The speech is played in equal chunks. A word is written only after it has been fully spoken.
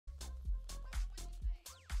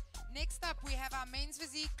Next up, we have our men's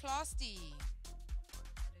physique class D.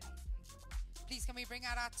 Please can we bring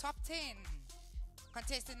out our top 10?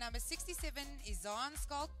 Contestant number 67 is Zahn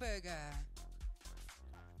Skalkberger.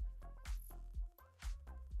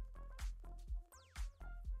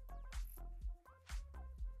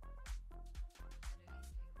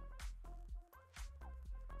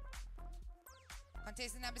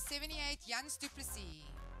 Contestant number 78, Jans Duplessis.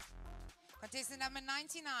 Contestant number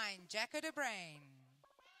 99, Jacko de Brain.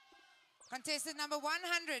 Contestant number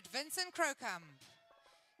 100, Vincent Krokamp.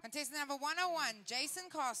 Contestant number 101, Jason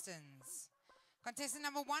Carstens. Contestant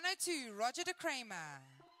number 102, Roger de Kramer.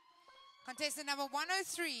 Contestant number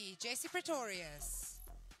 103, Jesse Pretorius.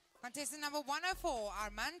 Contestant number 104,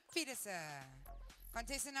 Armand Pieterse.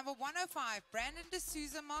 Contestant number 105, Brandon de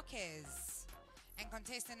Souza Marquez. And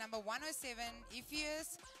contestant number 107,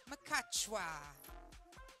 Iphias Makachwa.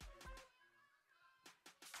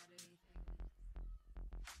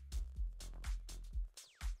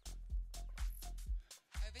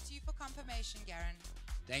 Over to you for confirmation, Garen.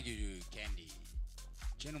 Thank you, Candy.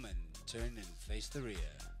 Gentlemen, turn and face the rear.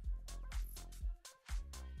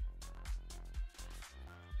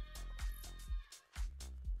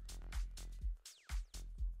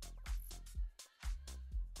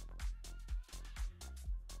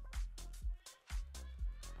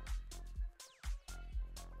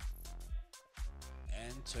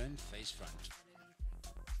 And turn face front.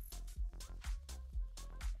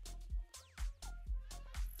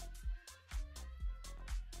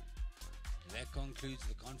 That concludes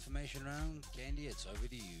the confirmation round. Candy, it's over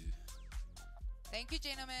to you. Thank you,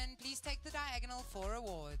 gentlemen. Please take the diagonal for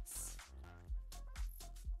awards.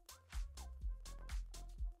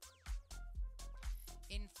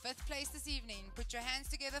 In 5th place this evening, put your hands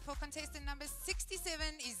together for contestant number 67,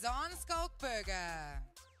 Zahn Skalkberger.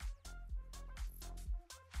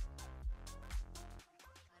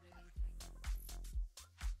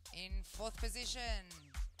 In 4th position,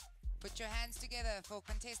 put your hands together for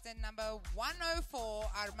contestant number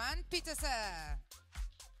 104, Armand Pieterse.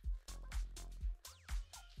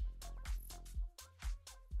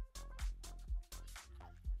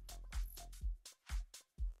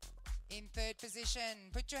 In 3rd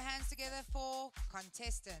position, put your hands together for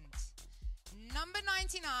contestant number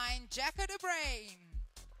 99, Jacko de Brain.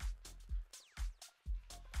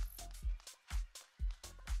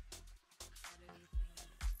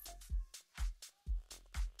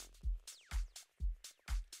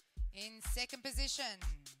 In 2nd position,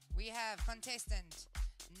 we have contestant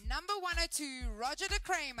number 102, Roger de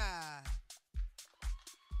Kramer.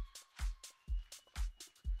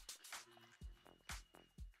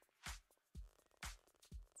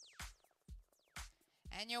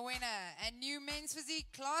 And your winner and new men's physique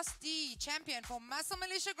Class D champion for Muscle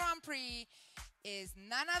Militia Grand Prix is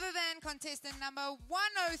none other than contestant number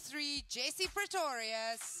 103, Jesse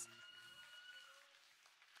Pretorius.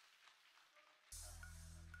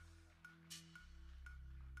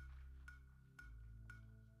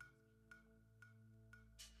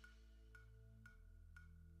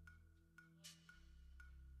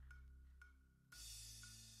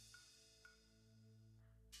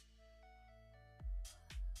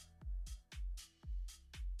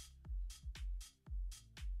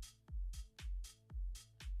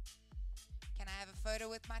 Can I have a photo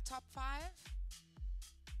with my top 5?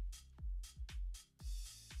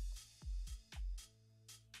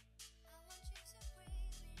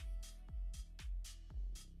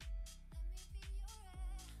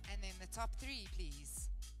 And then the top 3, please.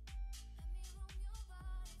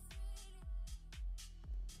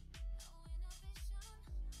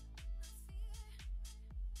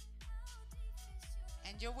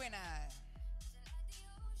 And your winner